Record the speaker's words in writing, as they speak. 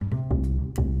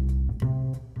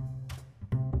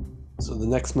So the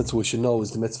next mitzvah we should know is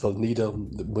the mitzvah of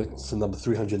Nida. The mitzvah number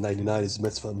 399 is the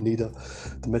mitzvah of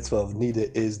Nida. The mitzvah of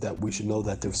Nida is that we should know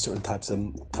that there are certain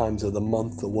times of the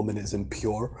month the woman is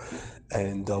impure,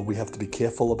 and we have to be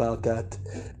careful about that.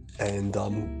 And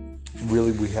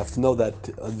really, we have to know that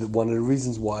one of the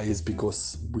reasons why is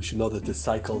because we should know that the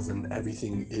cycles and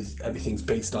everything's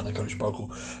based on HaKadosh Baruch Hu.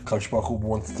 HaKadosh Baruch Hu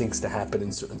wants things to happen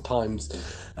in certain times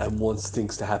and wants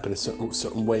things to happen in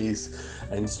certain ways.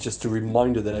 And it's just a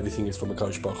reminder that everything is from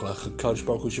HaKadosh Baruch Hu. HaKadosh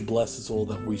Baruch Hu should bless us all,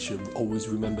 that we should always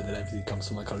remember that everything comes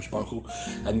from HaKadosh Baruch Hu.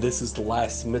 And this is the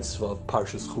last mitzvah of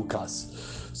Parshas Chukas.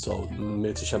 So, Mir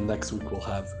Hashem, next week we'll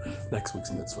have next week's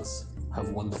mitzvahs. Have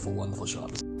a wonderful, wonderful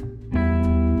Shabbos.